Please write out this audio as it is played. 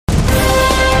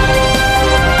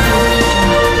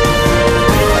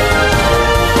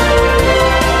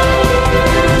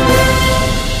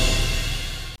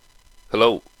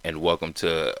welcome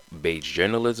to Beige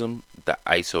Journalism, the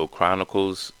ISO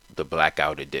Chronicles, the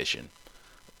Blackout Edition.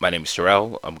 My name is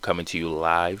Terrell. I'm coming to you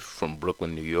live from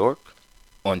Brooklyn, New York.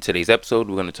 On today's episode,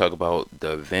 we're going to talk about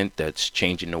the event that's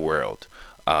changing the world.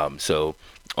 On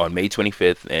May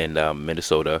 25th in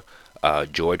Minnesota,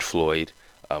 George Floyd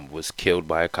was killed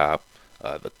by a cop.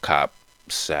 The cop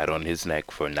sat on his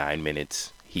neck for 9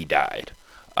 minutes. He died.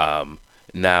 Um,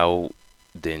 Now,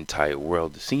 the entire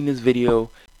world has seen this video,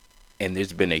 and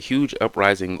there's been a huge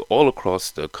uprising all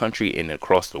across the country and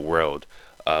across the world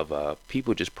of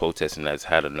people just protesting that's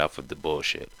had enough of the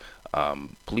bullshit.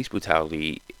 Police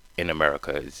brutality in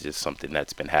America is just something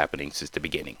that's been happening since the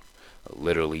beginning.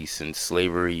 Literally, since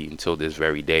slavery until this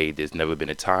very day, there's never been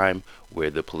a time where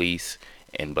the police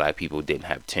and black people didn't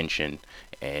have tension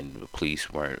and the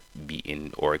police weren't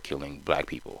beating or killing black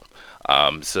people.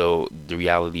 So the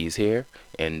reality is here,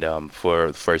 and for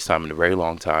the first time in a very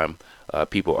long time,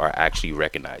 people are actually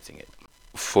recognizing it.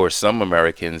 For some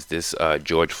Americans, this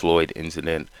George Floyd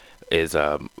incident is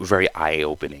very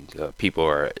eye-opening. People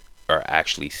are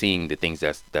actually seeing the things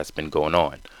that's been going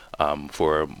on.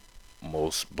 For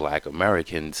most Black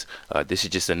Americans, this is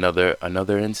just another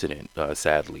incident.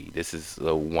 Sadly, this is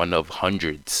one of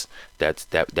hundreds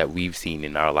that we've seen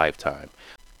in our lifetime.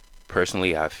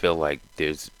 Personally, I feel like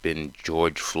there's been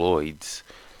George Floyd's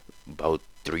about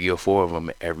three or four of them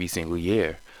every single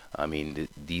year. I mean,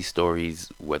 these stories,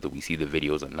 whether we see the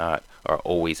videos or not, are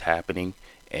always happening,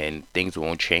 and things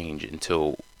won't change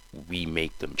until we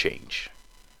make them change.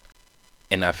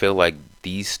 And I feel like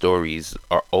these stories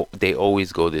they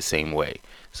always go the same way.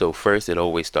 So first, it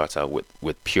always starts out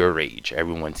with pure rage.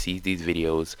 Everyone sees these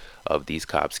videos of these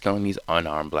cops killing these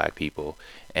unarmed black people,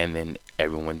 and then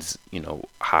everyone's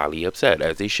highly upset,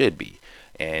 as they should be.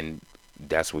 And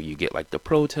that's where you get like the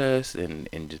protests and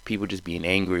just people just being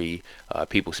angry,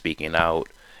 people speaking out,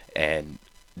 and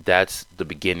that's the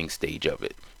beginning stage of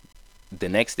it. The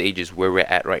next stage is where we're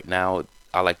at right now.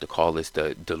 I like to call this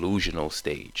the delusional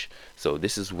stage. So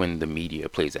this is when the media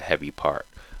plays a heavy part.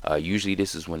 Usually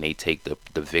this is when they take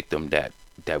the victim that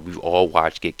we've all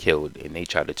watched get killed, and they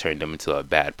try to turn them into a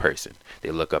bad person.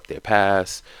 They look up their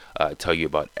past, tell you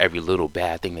about every little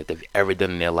bad thing that they've ever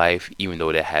done in their life, even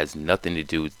though that has nothing to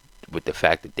do with the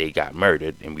fact that they got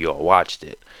murdered and we all watched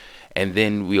it. And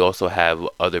then we also have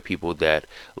other people that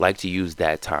like to use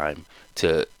that time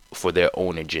to for their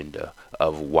own agenda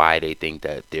of why they think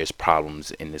that there's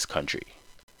problems in this country.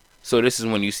 So this is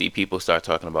when you see people start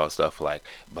talking about stuff like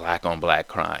black on black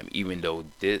crime, even though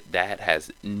that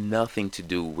has nothing to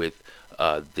do with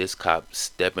this cop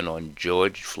stepping on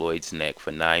George Floyd's neck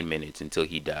for 9 minutes until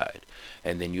he died.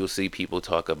 And then you'll see people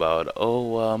talk about,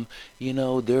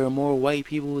 there are more white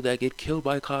people that get killed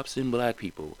by cops than black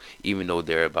people, even though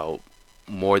there are about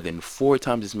more than four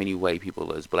times as many white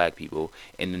people as black people,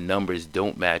 and the numbers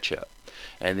don't match up.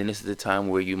 And then this is the time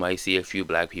where you might see a few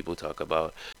black people talk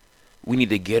about we need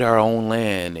to get our own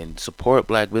land and support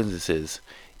black businesses,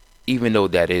 even though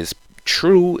that is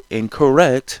true and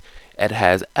correct. It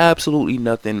has absolutely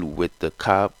nothing with the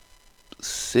cop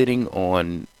sitting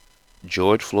on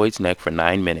George Floyd's neck for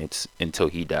 9 minutes until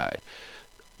he died.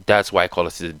 That's why I call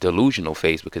it the delusional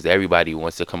phase, because everybody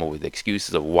wants to come up with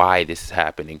excuses of why this is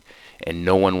happening, and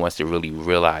no one wants to really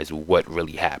realize what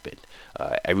really happened.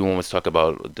 Everyone wants to talk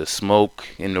about the smoke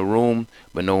in the room,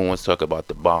 but no one wants to talk about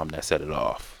the bomb that set it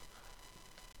off.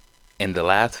 And the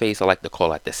last phase, I like to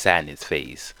call it the sadness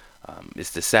phase.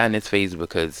 It's the sadness phase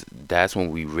because that's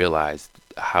when we realize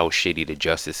how shitty the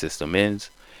justice system is,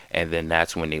 and then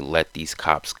that's when they let these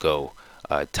cops go,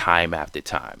 time after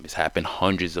time. It's happened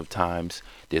hundreds of times.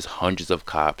 There's hundreds of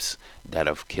cops that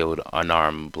have killed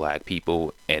unarmed black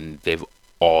people, and they've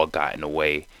all gotten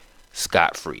away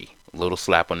scot-free. A little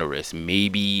slap on the wrist,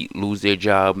 maybe lose their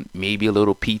job, maybe a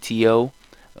little PTO.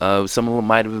 Some of them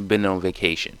might have been on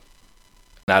vacation.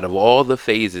 Out of all the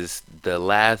phases, the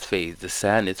last phase, the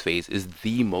sadness phase, is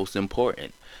the most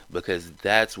important, because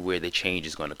that's where the change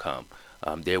is going to come.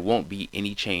 There won't be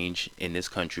any change in this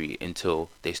country until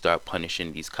they start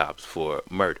punishing these cops for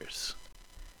murders.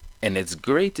 And it's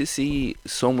great to see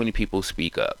so many people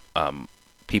speak up.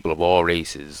 People of all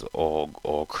races,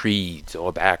 all creeds,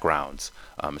 all backgrounds.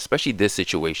 Especially this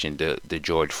situation, the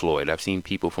George Floyd. I've seen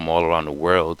people from all around the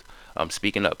world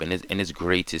speaking up, and it's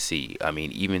great to see. I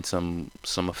mean, even some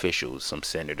officials, some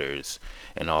senators,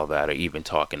 and all that are even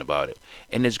talking about it,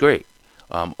 and it's great.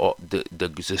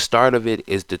 The start of it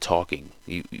is the talking.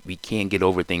 We can't get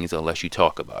over things unless you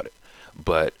talk about it.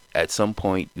 But at some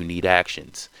point, you need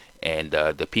actions, and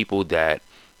the people that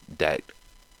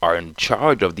are in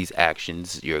charge of these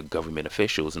actions, your government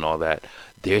officials and all that,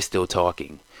 they're still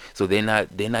talking. So they're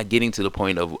not getting to the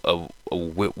point of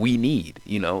what we need.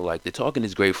 Like the talking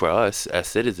is great for us as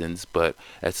citizens, but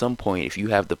at some point, if you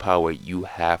have the power, you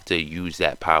have to use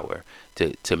that power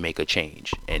to make a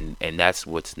change, and that's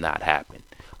what's not happened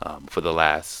for the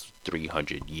last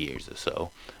 300 years or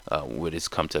so, when it's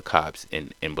come to cops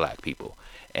and black people.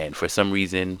 And for some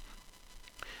reason,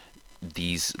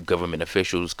 these government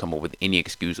officials come up with any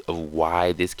excuse of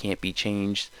why this can't be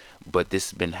changed, but this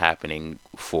has been happening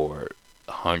for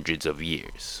hundreds of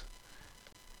years.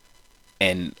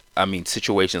 And I mean,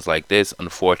 situations like this,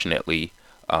 unfortunately,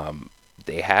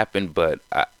 they happen, but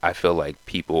I feel like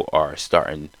people are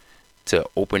starting to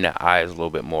open their eyes a little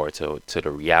bit more to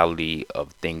the reality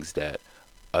of things that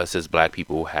us as black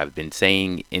people have been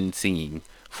saying and seeing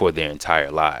for their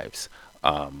entire lives.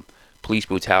 Um, Police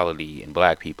brutality in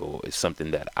black people is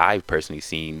something that I've personally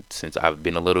seen since I've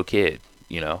been a little kid.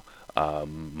 You know,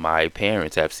 my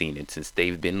parents have seen it since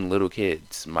they've been little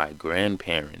kids. My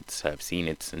grandparents have seen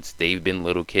it since they've been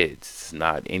little kids. It's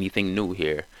not anything new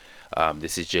here.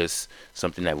 This is just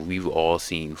something that we've all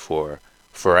seen for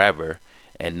forever,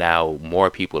 and now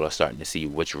more people are starting to see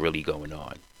what's really going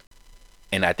on.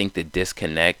 And I think the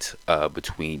disconnect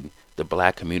between the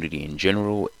black community in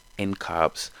general and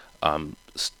cops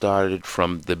started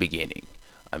from the beginning.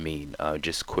 I mean,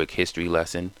 just quick history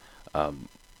lesson. Um,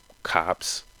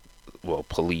 Cops, well,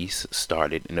 police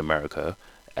started in America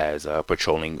as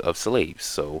patrolling of slaves.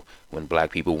 So when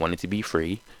black people wanted to be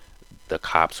free, the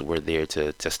cops were there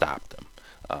to stop them.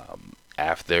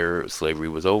 After slavery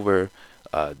was over,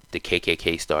 the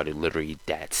KKK started literally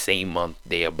that same month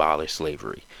they abolished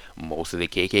slavery. Most of the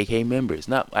KKK members,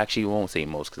 not actually, I won't say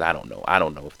most because I don't know. I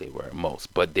don't know if they were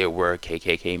most, but there were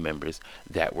KKK members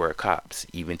that were cops.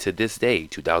 Even to this day,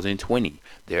 2020,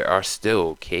 there are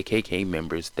still KKK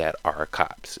members that are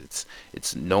cops.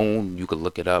 It's known. You could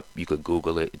look it up. You could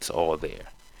Google it. It's all there.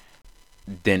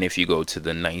 Then if you go to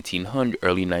the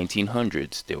early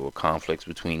 1900s, there were conflicts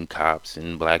between cops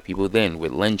and black people then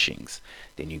with lynchings.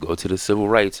 Then you go to the civil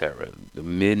rights era, the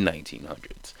mid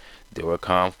 1900s. There were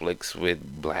conflicts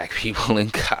with black people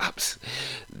and cops.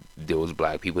 There was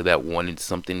black people that wanted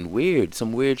something weird,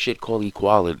 some weird shit called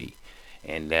equality.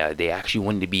 And they actually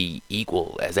wanted to be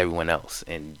equal as everyone else.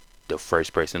 And the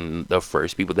first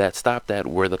people that stopped that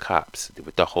were the cops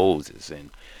with the hoses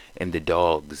and the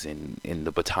dogs and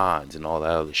the batons and all that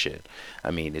other shit.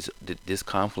 I mean, this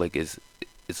conflict is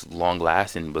long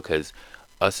lasting because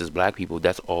us as black people,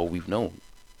 that's all we've known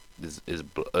is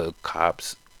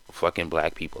cops fucking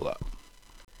black people up.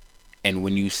 And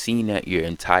when you've seen that your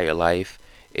entire life,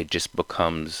 it just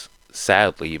becomes,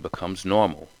 sadly, it becomes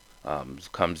normal. It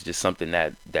becomes just something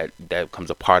that becomes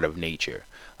a part of nature.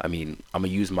 I mean, I'm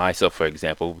gonna use myself for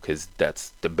example because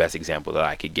that's the best example that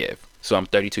I could give. So I'm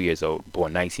 32 years old,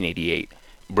 born 1988,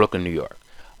 Brooklyn, New York.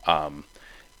 Um,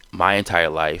 my entire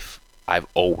life, I've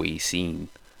always seen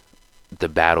the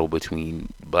battle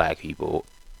between black people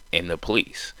and the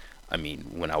police. I mean,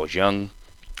 when I was young,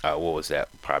 what was that?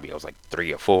 Probably I was like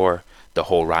 3 or 4. The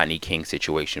whole Rodney King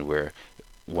situation, where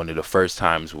one of the first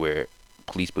times where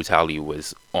police brutality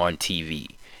was on TV,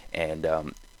 and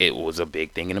it was a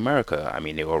big thing in America. I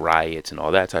mean, there were riots and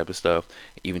all that type of stuff,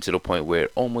 even to the point where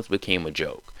it almost became a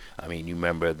joke. I mean, you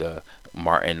remember the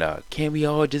Martin, "Can we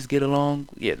all just get along?"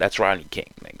 Yeah, that's Rodney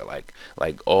King. Nigga.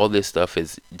 Like all this stuff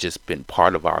has just been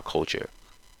part of our culture.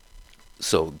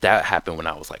 So that happened when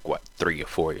I was like what 3 or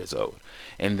 4 years old,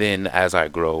 and then as I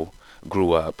grew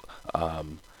up,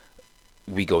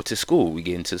 we go to school. We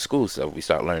get into school stuff. We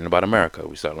start learning about America.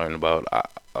 We start learning about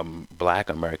Black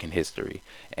American history,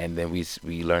 and then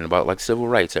we learn about like civil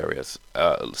rights era.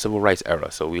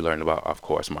 So we learn about, of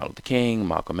course, Martin Luther King,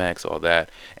 Malcolm X, all that,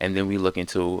 and then we look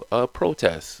into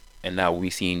protests. And now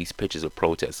we seeing these pictures of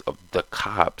protests of the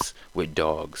cops with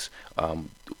dogs,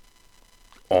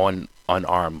 on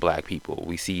unarmed black people.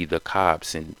 We see the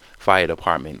cops and fire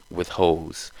department with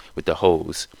the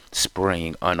hose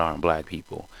spraying unarmed black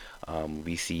people.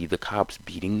 We see the cops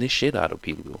beating the shit out of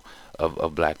people,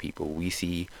 of black people. We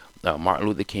see Martin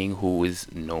Luther King, who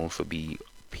is known for being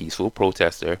peaceful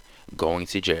protester, going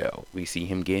to jail. We see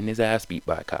him getting his ass beat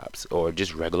by cops or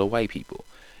just regular white people.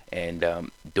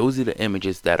 And those are the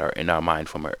images that are in our mind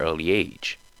from an early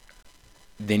age.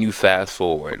 Then you fast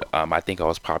forward. I think I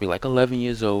was probably like 11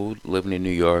 years old, living in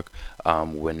New York,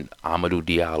 when Amadou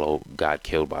Diallo got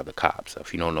killed by the cops.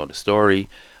 If you don't know the story,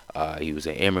 he was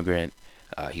an immigrant.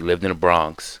 He lived in the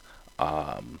Bronx.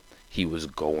 He was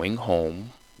going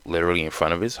home, literally in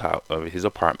front of his house, of his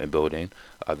apartment building.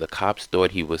 The cops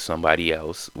thought he was somebody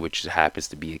else, which happens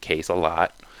to be the case a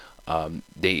lot.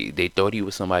 They thought he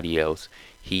was somebody else.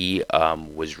 He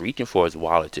was reaching for his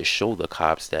wallet to show the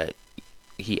cops that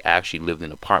he actually lived in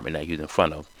an apartment that he was in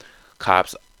front of.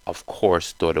 Cops, of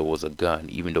course, thought it was a gun,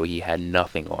 even though he had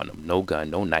nothing on him. No gun,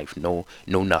 no knife, no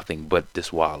nothing but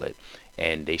this wallet.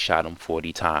 And they shot him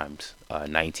 40 times.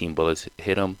 19 bullets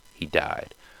hit him. He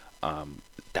died.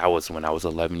 That was when I was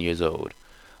 11 years old.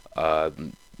 Uh,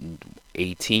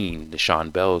 18, the Sean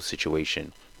Bell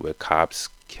situation, where cops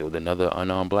killed another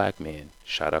unarmed black man,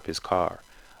 shot up his car.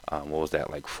 What was that,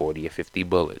 like 40 or 50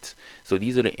 bullets? So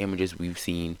these are the images we've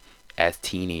seen as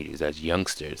teenagers, as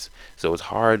youngsters. So it's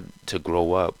hard to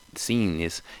grow up seeing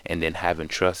this and then having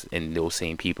trust in those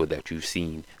same people that you've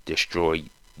seen destroy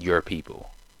your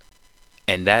people.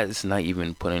 And that is not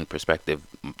even putting in perspective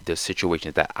the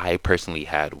situations that I personally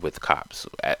had with cops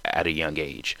at a young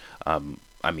age.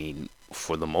 I mean,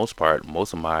 for the most part,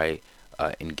 most of my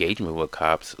engagement with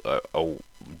cops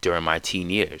during my teen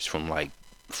years, from like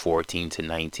 14 to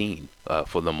 19,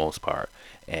 for the most part.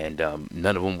 And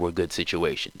none of them were good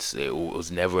situations. It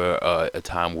was never a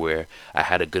time where I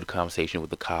had a good conversation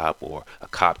with a cop, or a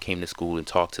cop came to school and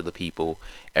talked to the people.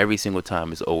 Every single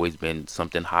time it's always been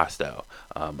something hostile.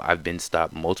 I've been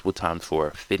stopped multiple times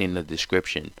for fitting the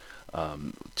description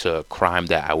to a crime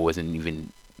that I wasn't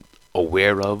even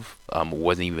aware of,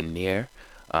 wasn't even near.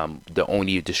 The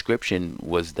only description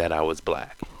was that I was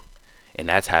black. And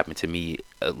that's happened to me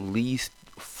at least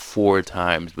 4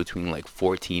 times between like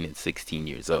 14 and 16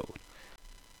 years old.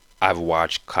 I've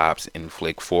watched cops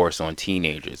inflict force on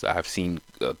teenagers. I've seen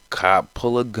a cop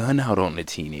pull a gun out on a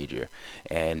teenager,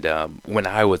 and when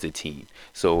I was a teen.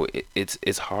 So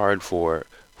it's hard for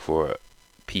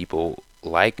people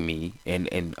like me,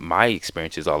 and my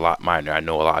experience is a lot minor. I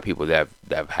know a lot of people that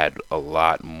have had a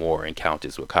lot more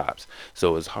encounters with cops.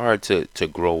 So it's hard to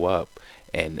grow up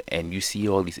and you see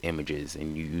all these images,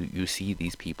 and you see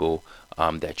these people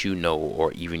that you know,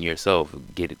 or even yourself,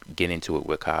 get into it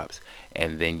with cops,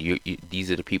 and then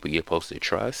these are the people you're supposed to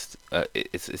trust.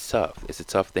 It's tough. It's a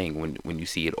tough thing when you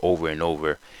see it over and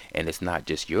over, and it's not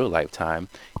just your lifetime.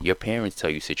 Your parents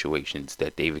tell you situations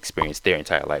that they've experienced their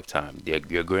entire lifetime.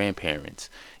 Your grandparents,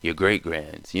 your great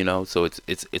grands, So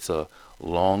it's a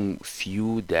long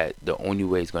feud that the only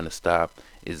way it's gonna stop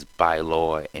is by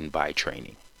law and by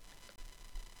training.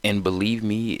 And believe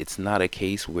me, it's not a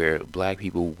case where black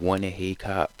people want to hate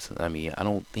cops. I mean, I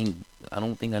don't think I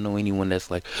know anyone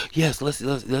that's like, yes,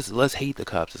 let's hate the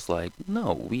cops. It's like,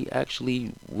 no, we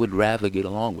actually would rather get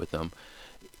along with them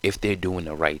if they're doing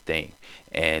the right thing.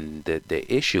 And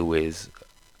the issue is,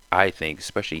 I think,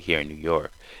 especially here in New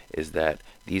York, is that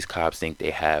these cops think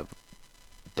they have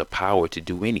the power to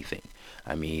do anything.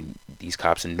 I mean, these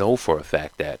cops know for a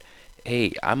fact that,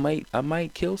 hey, I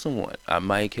might kill someone. I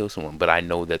might kill someone, but I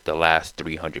know that the last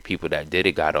 300 people that did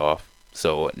it got off.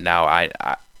 So now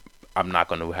I'm not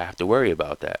going to have to worry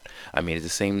about that. I mean, it's the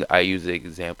same. I use the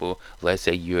example. Let's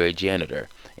say you're a janitor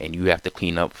and you have to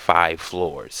clean up 5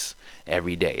 floors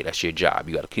every day. That's your job.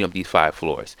 You got to clean up these 5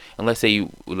 floors. And let's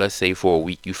say for a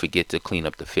week you forget to clean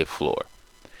up the fifth floor,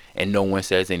 and no one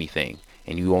says anything,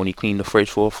 and you only clean the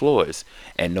first 4 floors,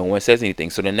 and no one says anything.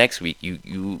 So the next week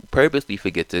you purposely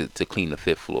forget to clean the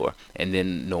fifth floor, and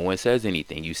then no one says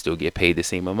anything. You still get paid the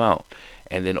same amount.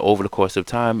 And then over the course of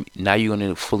time, now you're going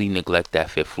to fully neglect that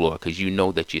fifth floor because you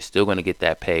know that you're still going to get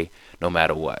that pay no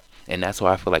matter what. And that's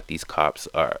why I feel like these cops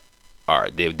are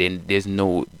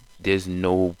there's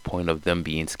no point of them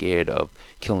being scared of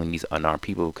killing these unarmed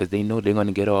people because they know they're going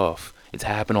to get off. It's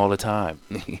happened all the time.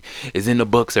 It's in the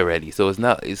books already. So it's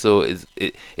not. So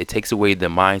it takes away the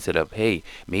mindset of, hey,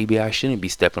 maybe I shouldn't be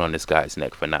stepping on this guy's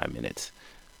neck for 9 minutes.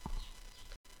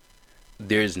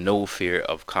 There's no fear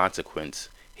of consequence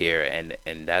here,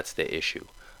 and that's the issue.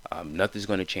 Nothing's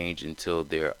going to change until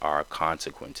there are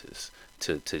consequences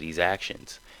to these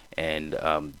actions, and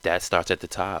that starts at the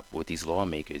top with these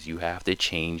lawmakers. You have to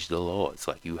change the laws.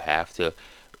 Like you have to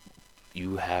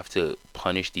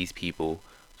punish these people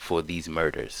for these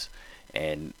murders,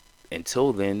 and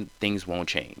until then things won't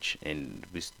change, and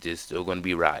there's still going to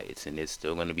be riots, and there's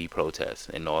still going to be protests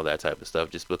and all that type of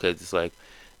stuff, just because it's like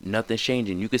nothing's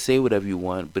changing. You can say whatever you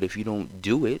want, but if you don't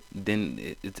do it,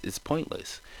 then it's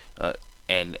pointless. uh,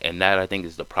 and that, I think,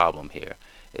 is the problem here.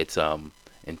 It's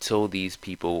until these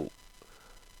people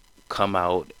come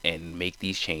out and make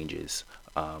these changes,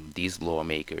 these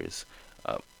lawmakers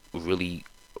uh, really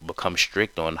become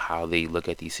strict on how they look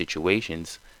at these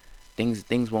situations,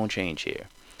 things won't change here.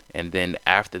 And then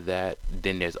after that,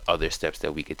 then there's other steps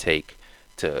that we could take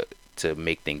to to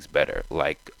make things better,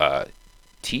 like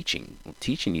teaching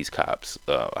these cops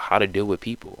how to deal with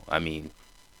people. I mean,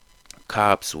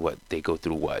 cops, what they go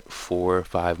through, what, 4 or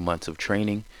 5 months of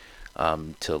training.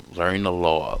 to learn the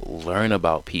law, learn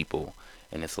about people.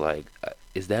 And it's like,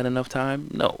 is that enough time?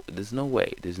 No, there's no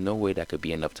way. There's no way that could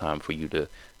be enough time for you to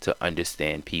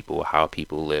understand people, how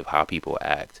people live, how people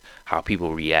act, how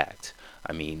people react.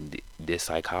 I mean, there's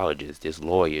psychologists, there's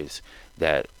lawyers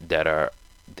that are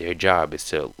their job is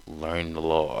to learn the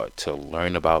law, to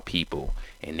learn about people,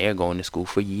 and they're going to school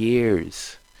for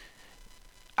years.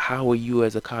 How are you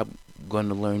as a cop going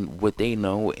to learn what they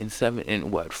know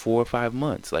in what 4 or 5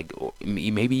 months, like, or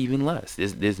maybe even less?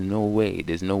 There's no way,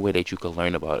 that you could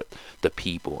learn about the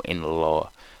people in the law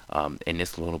in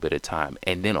this little bit of time,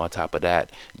 and then on top of that,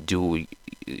 do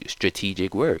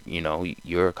strategic work.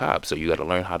 You're a cop, so you got to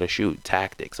learn how to shoot,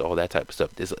 tactics, all that type of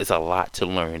stuff. It's a lot to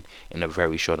learn in a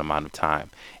very short amount of time,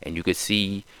 and you could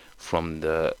see from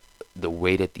the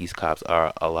way that these cops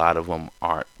are, a lot of them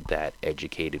aren't that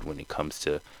educated when it comes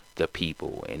to the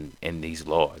people and these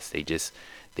laws. They just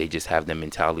have the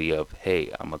mentality of,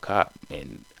 hey, I'm a cop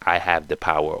and I have the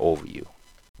power over you.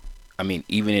 I mean,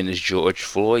 even in this George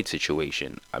Floyd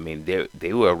situation, I mean,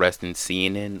 they were arresting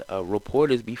CNN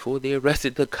reporters before they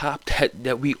arrested the cop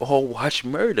that we all watched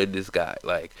murder this guy.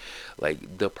 Like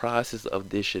the process of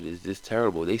this shit is just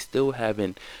terrible. They still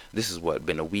haven't. This is what,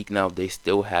 been a week now. They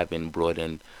still haven't brought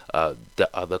in the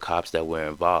other cops that were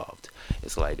involved.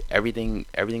 It's like everything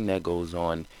that goes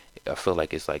on. I feel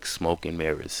like it's like smoke and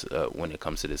mirrors when it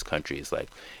comes to this country. It's like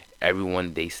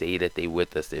everyone, they say that they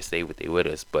with us, they say what they with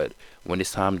us, but when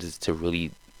it's time to really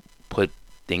put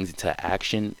things into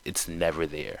action, it's never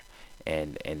there,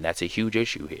 and that's a huge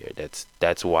issue here.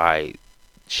 That's why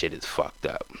shit is fucked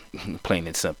up, plain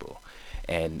and simple.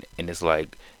 And it's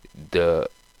like the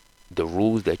the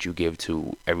rules that you give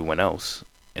to everyone else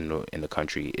in the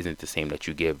country isn't the same that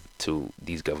you give to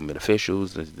these government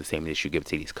officials, is the same that you give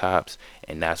to these cops,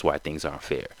 and that's why things aren't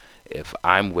fair. If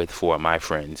I'm with four of my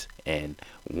friends and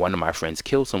one of my friends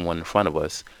kills someone in front of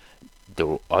us,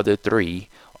 the other three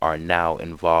are now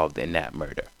involved in that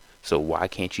murder. So why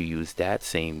can't you use that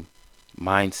same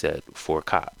mindset for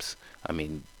cops? I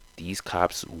mean, these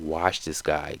cops watched this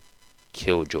guy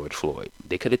kill George Floyd.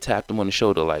 They could have tapped him on the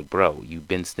shoulder like, bro, you've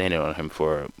been standing on him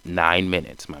for 9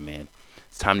 minutes, my man.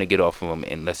 It's time to get off of him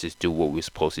and let's just do what we're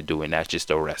supposed to do, and that's just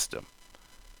arrest him.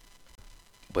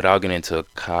 But I'll get into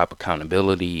cop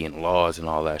accountability and laws and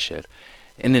all that shit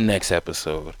in the next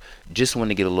episode. Just want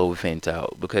to get a little vent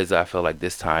out because I feel like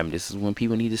this is when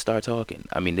people need to start talking.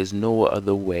 I mean, there's no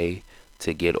other way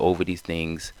to get over these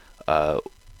things uh,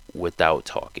 without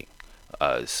talking.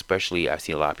 Especially, I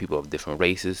see a lot of people of different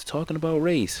races talking about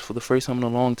race for the first time in a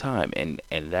long time, and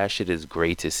that shit is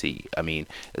great to see. I mean,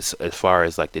 as far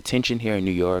as like the tension here in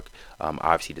New York,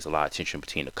 obviously there's a lot of tension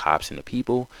between the cops and the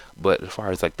people. But as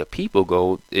far as like the people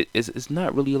go, it's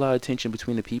not really a lot of tension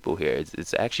between the people here.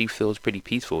 It's actually feels pretty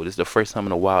peaceful. This is the first time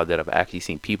in a while that I've actually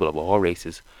seen people of all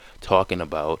races talking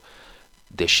about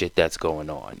the shit that's going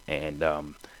on, and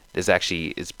this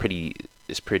actually is pretty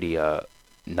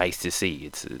nice to see.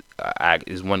 It's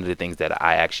one of the things that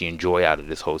I actually enjoy out of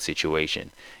this whole situation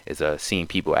is seeing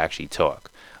people actually talk.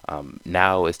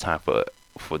 Now it's time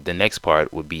for the next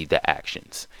part would be the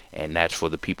actions, and that's for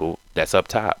the people that's up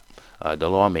top, the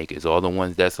lawmakers, all the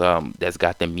ones that's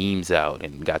got the memes out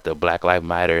and got the Black Lives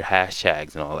Matter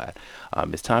hashtags and all that.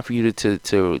 It's time for you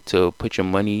to put your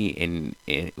money in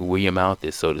where your mouth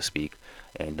is, so to speak,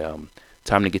 and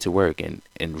time to get to work and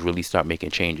really start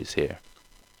making changes here.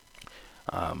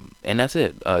 And that's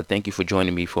it. Thank you for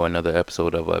joining me for another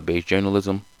episode of Base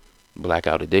Journalism,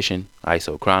 Blackout Edition,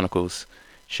 ISO Chronicles.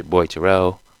 It's your boy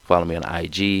Terrell. Follow me on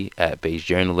IG at Base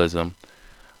Journalism.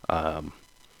 Um,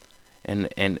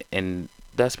 and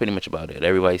that's pretty much about it.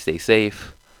 Everybody stay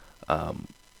safe, um,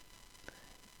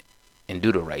 and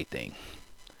do the right thing.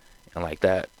 And like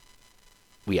that,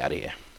 we out of here.